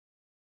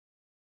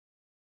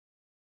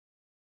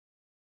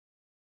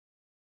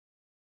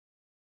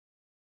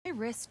I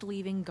risked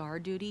leaving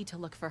guard duty to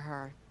look for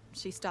her.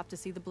 She stopped to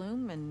see the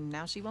bloom, and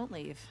now she won't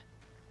leave.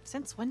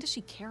 Since when does she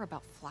care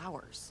about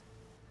flowers?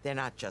 They're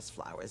not just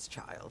flowers,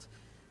 child.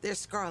 They're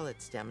scarlet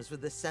stems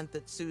with a scent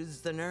that soothes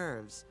the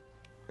nerves.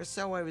 Or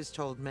so I was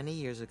told many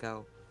years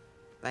ago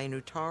by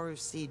an Utaru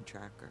seed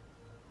tracker.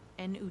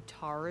 An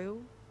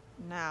Utaru?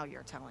 Now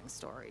you're telling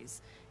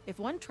stories. If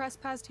one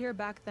trespassed here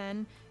back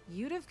then,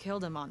 you'd have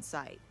killed him on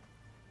sight.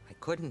 I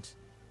couldn't.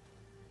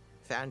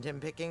 Found him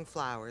picking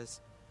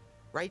flowers,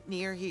 right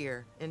near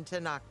here, in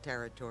Tallneck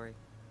territory.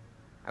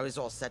 I was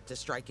all set to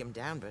strike him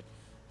down, but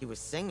he was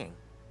singing.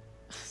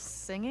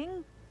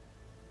 Singing?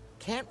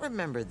 Can't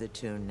remember the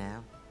tune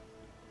now.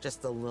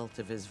 Just the lilt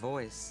of his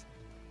voice.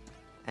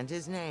 And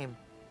his name.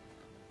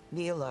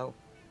 Nilo.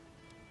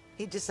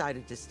 He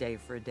decided to stay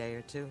for a day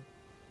or two.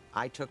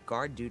 I took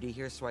guard duty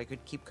here so I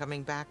could keep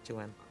coming back to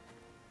him.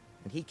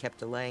 And he kept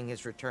delaying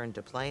his return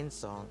to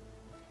Plainsong.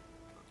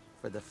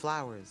 For the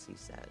flowers, he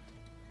said.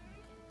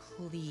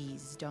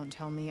 Please don't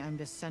tell me I'm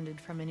descended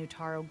from an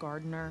Utaru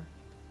gardener.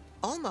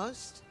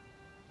 Almost.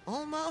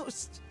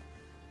 Almost.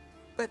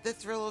 But the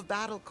thrill of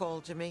battle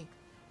called to me,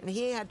 and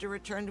he had to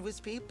return to his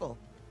people.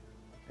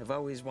 I've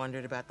always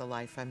wondered about the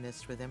life I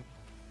missed with him,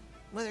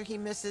 whether he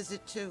misses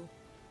it too.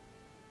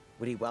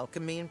 Would he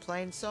welcome me in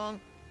Plainsong?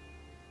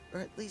 Or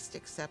at least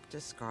accept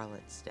a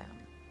scarlet stem?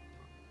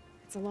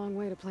 It's a long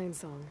way to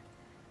Plainsong,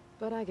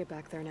 but I get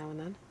back there now and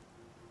then.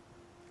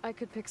 I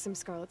could pick some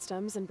scarlet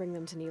stems and bring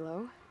them to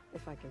Nilo,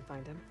 if I can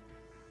find him.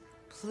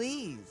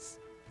 Please.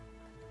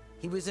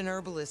 He was an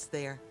herbalist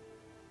there.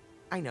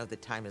 I know the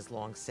time has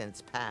long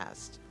since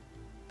passed,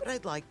 but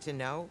I'd like to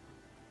know.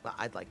 Well,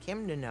 I'd like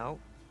him to know.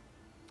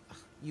 Ugh,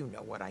 you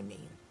know what I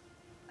mean.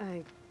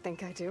 I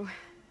think I do.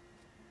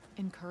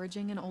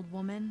 Encouraging an old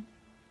woman?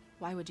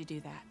 Why would you do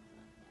that?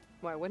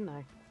 Why wouldn't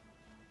I?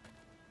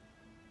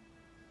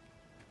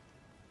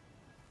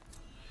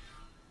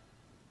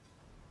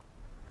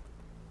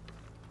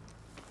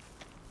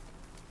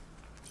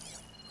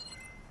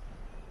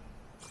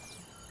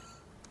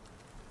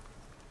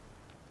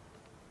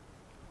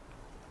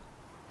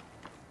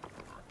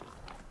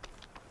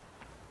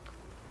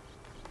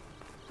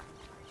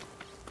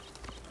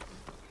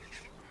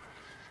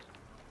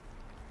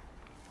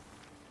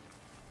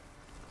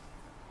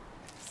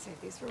 Save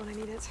these for when I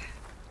need it.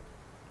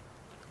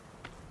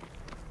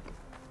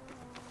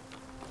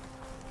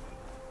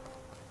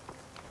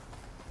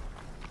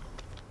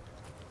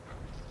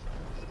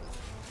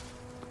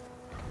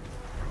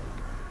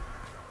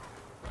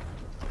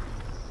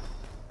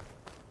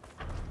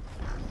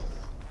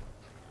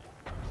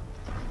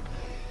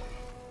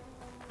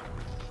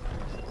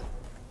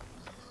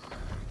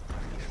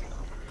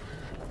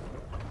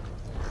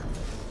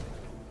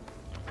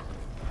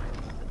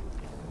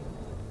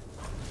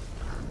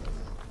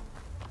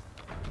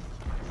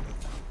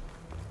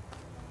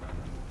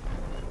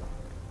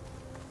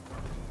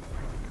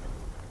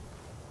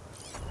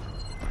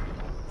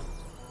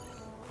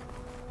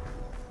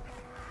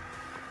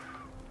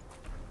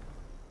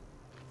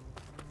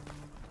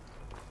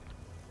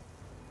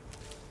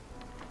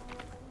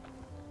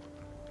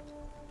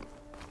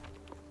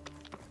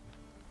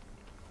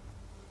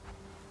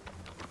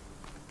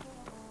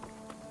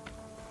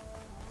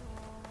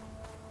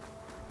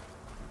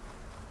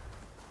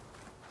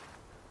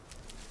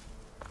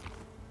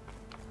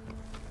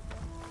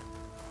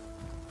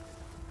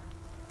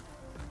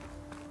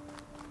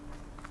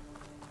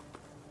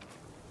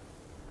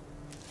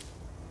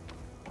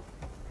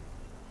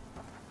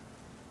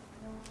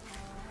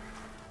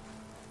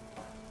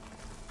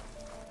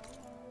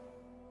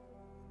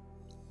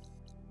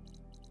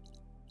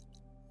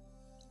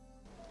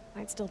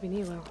 Might still be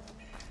Nilo.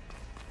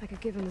 I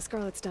could give him the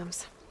scarlet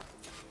stems.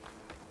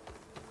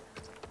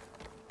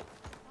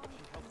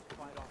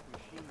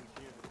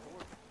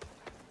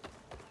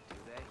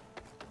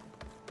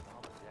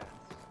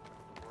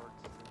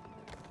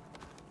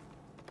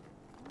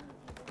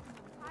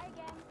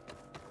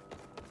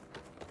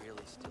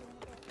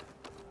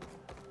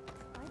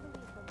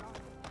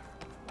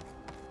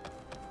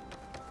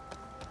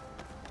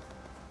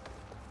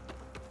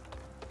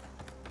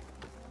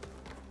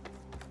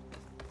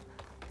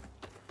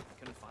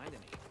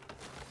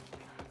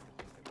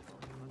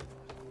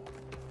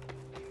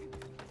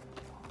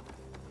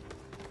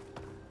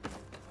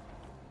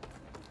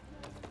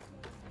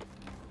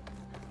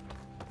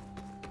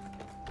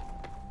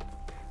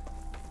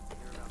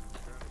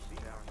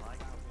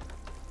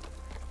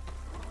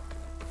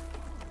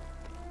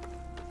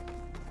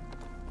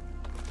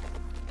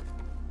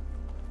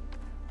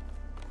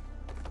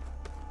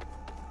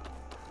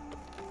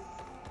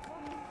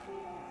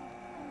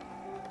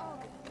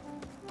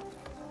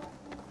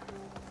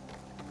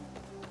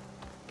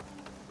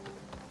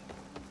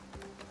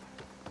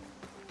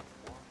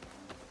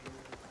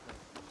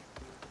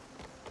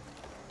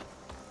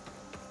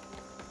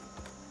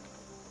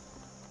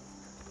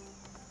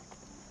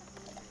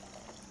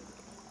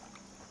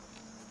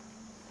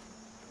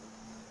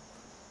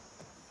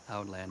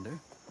 Outlander,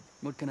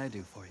 what can I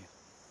do for you?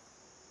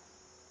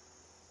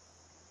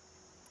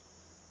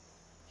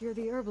 You're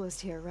the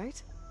herbalist here,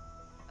 right?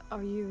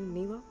 Are you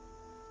Nilo?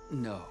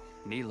 No,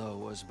 Nilo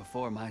was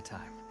before my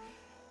time.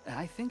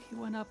 I think he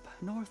went up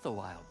north a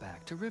while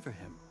back to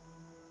Riverhymn.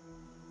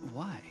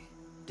 Why?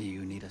 Do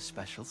you need a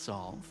special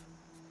salve?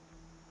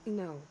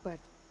 No, but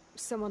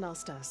someone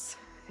else does,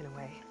 in a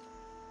way.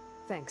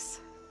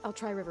 Thanks. I'll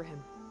try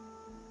Riverhymn.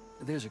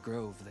 There's a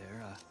grove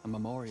there, a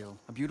memorial,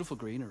 a beautiful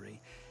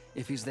greenery.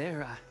 If he's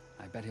there,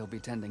 I bet he'll be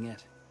tending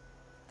it.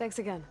 Thanks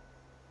again.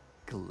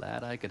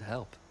 Glad I could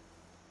help.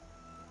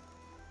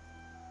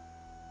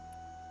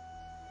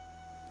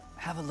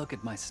 Have a look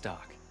at my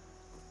stock.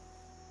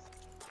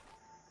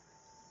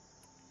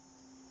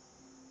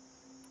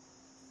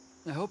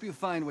 I hope you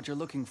find what you're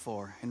looking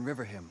for in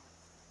Riverhymn.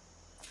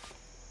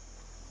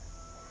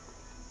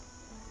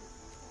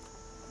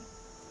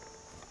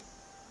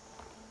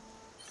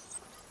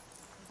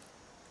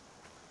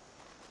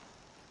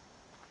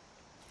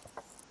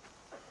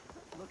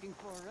 Looking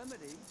for a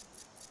remedy?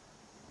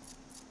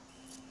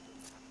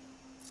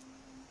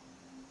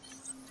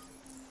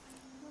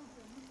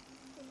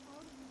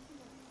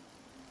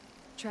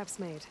 Trap's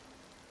made.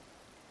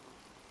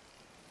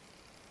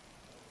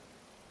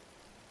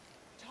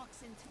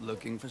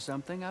 Looking for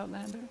something,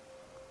 Outlander?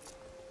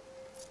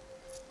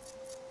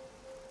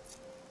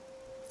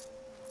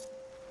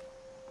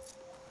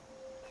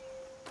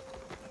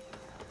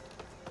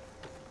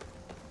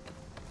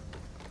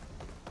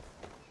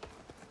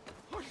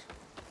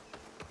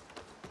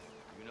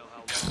 You know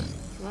how long?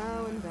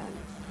 Lau and Ben.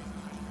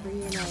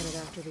 Reunited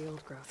after the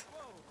old growth.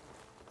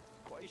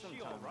 Is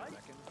she all right?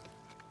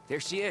 There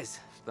she is,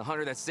 the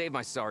hunter that saved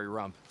my sorry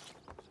rump.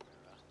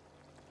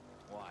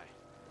 Why?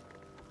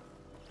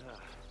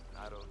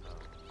 I don't know.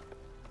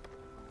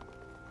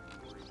 You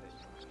worried that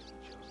you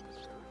hadn't chosen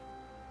this earth?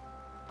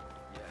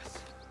 Yes.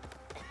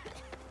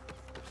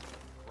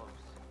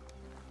 Close.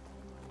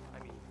 I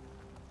mean,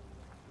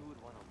 who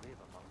would want to live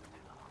among the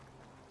Tallneck?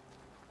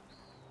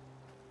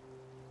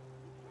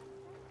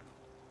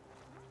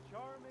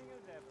 Charming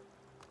as ever.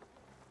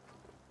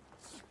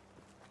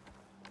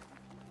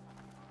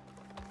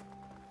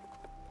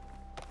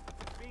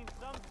 It's been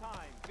some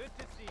time. Good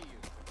to see you.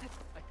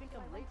 I think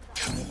I'm late.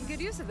 Making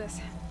good use of this.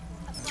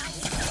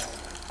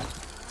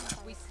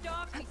 We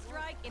stalk, we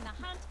strike, in the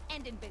hunt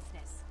and in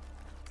business.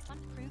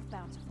 Hunt proved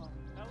bountiful.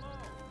 Hello.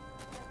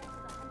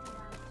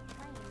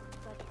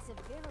 But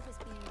Severa was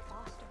being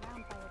bossed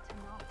around by a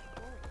Tallneck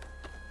bull.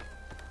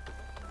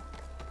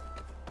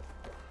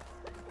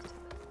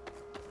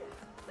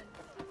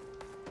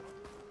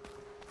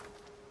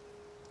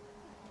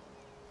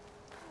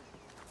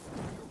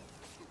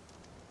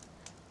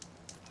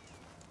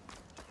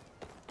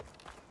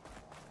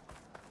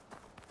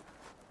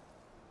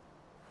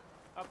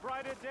 A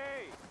brighter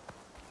day.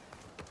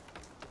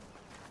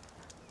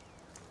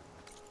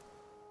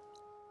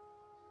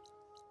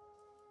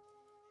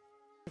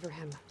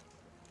 Riverhymn.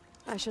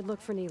 I should look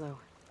for Nilo.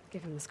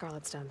 Give him the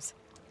Scarletstems.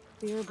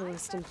 The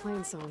herbalist in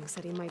Plainsong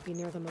said he might be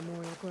near the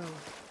memorial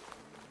grove.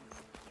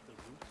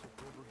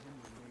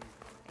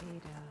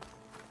 Nilo.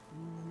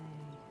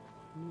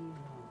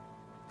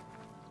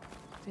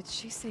 Did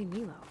she say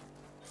Nilo?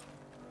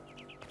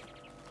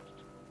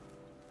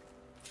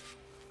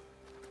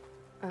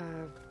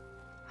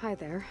 Hi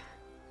there.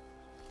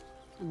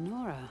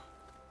 Nora,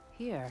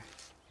 here.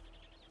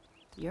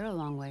 You're a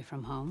long way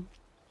from home.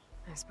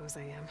 I suppose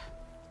I am.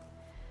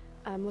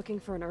 I'm looking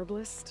for an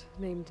herbalist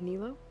named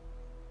Nilo.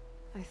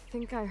 I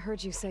think I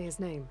heard you say his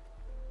name.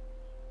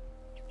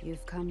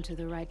 You've come to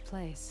the right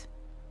place.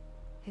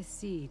 His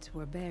seeds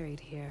were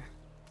buried here,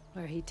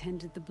 where he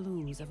tended the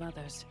blooms of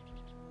others,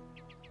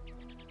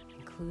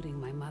 including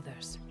my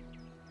mother's.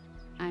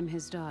 I'm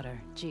his daughter,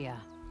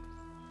 Gia.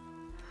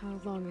 How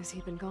long has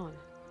he been gone?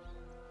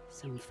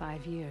 Some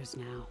 5 years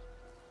now.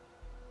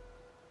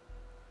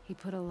 He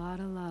put a lot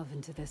of love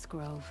into this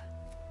grove.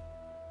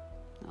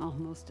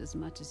 Almost as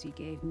much as he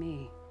gave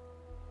me.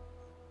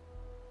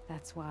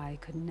 That's why I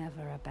could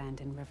never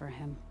abandon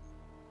Riverhymn.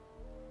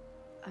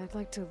 I'd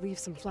like to leave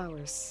some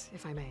flowers,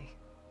 if I may.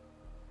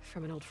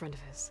 From an old friend of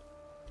his.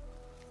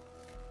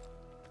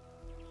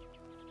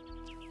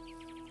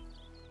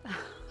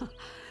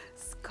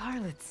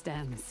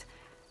 Scarletstems.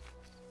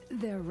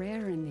 They're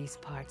rare in these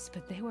parts,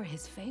 but they were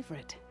his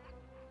favorite.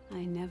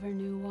 I never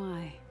knew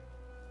why.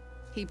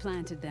 He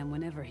planted them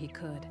whenever he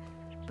could,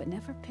 but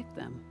never picked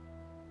them.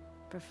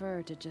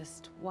 Preferred to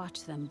just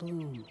watch them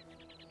bloom.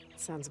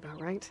 Sounds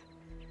about right.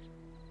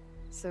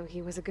 So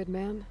he was a good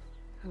man,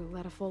 who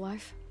led a full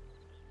life?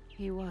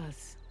 He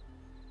was.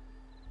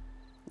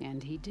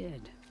 And he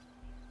did.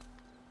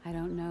 I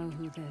don't know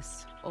who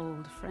this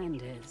old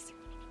friend is,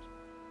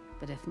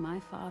 but if my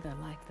father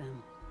liked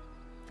them,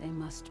 they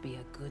must be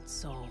a good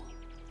soul.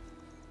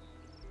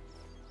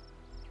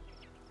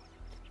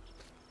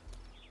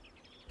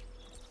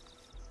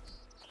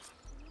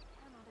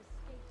 Cannot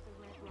escape the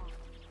red rock.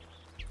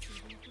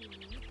 Even if we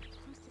leave,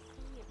 who's to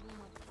say it will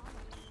not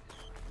follow?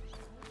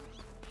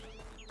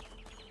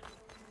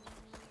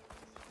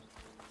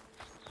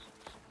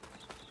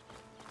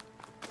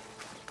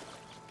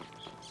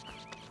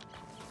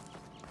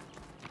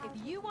 If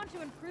If you want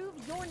to improve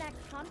your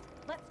next hunt,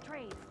 let's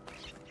trade.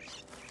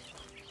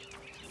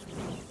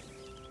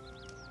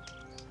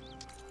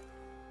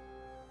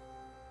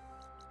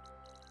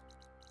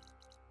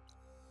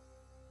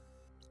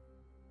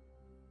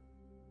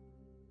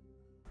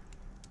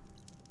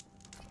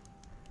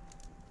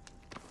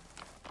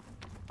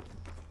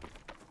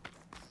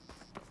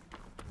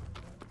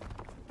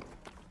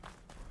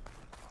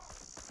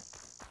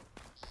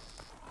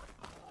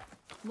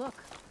 Look,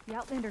 the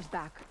Outlander's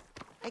back.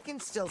 I can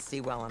still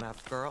see well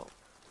enough, girl.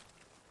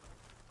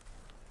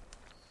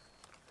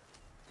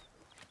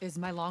 Is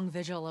my long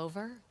vigil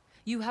over?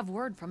 You have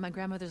word from my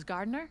grandmother's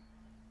gardener?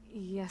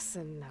 Yes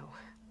and no.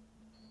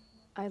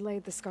 I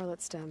laid the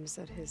scarlet stems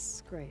at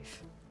his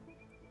grave.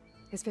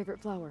 His favorite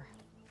flower,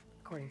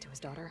 according to his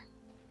daughter.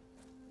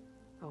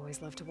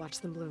 Always loved to watch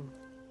them bloom.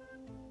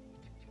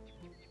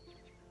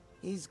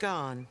 He's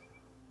gone.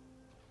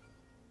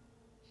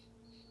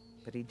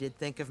 But he did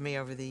think of me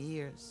over the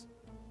years.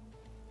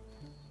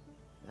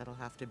 That'll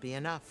have to be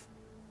enough.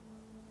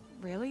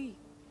 Really?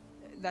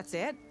 That's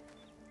it?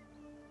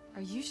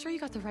 Are you sure you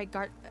got the right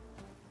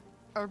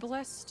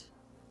herbalist?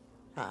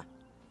 Huh.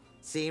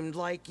 Seemed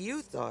like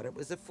you thought it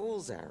was a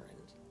fool's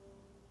errand.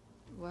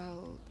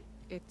 Well,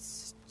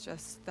 it's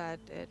just that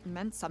it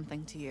meant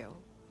something to you.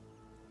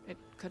 It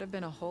could have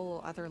been a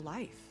whole other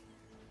life.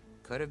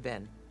 Could have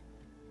been.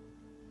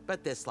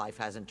 But this life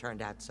hasn't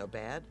turned out so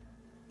bad.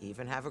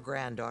 Even have a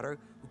granddaughter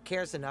who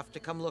cares enough to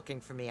come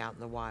looking for me out in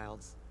the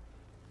wilds.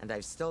 And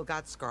I've still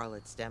got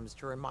scarlet stems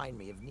to remind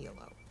me of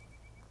Nilo.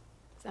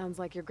 Sounds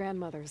like your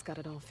grandmother's got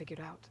it all figured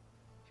out.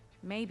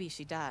 Maybe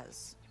she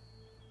does.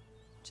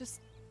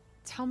 Just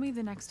tell me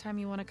the next time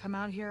you want to come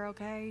out here,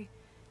 okay?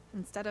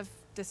 Instead of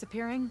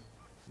disappearing?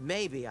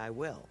 Maybe I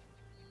will.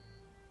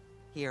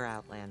 Here,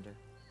 Outlander.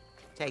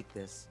 Take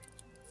this.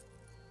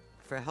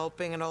 For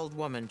helping an old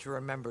woman to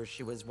remember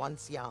she was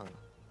once young.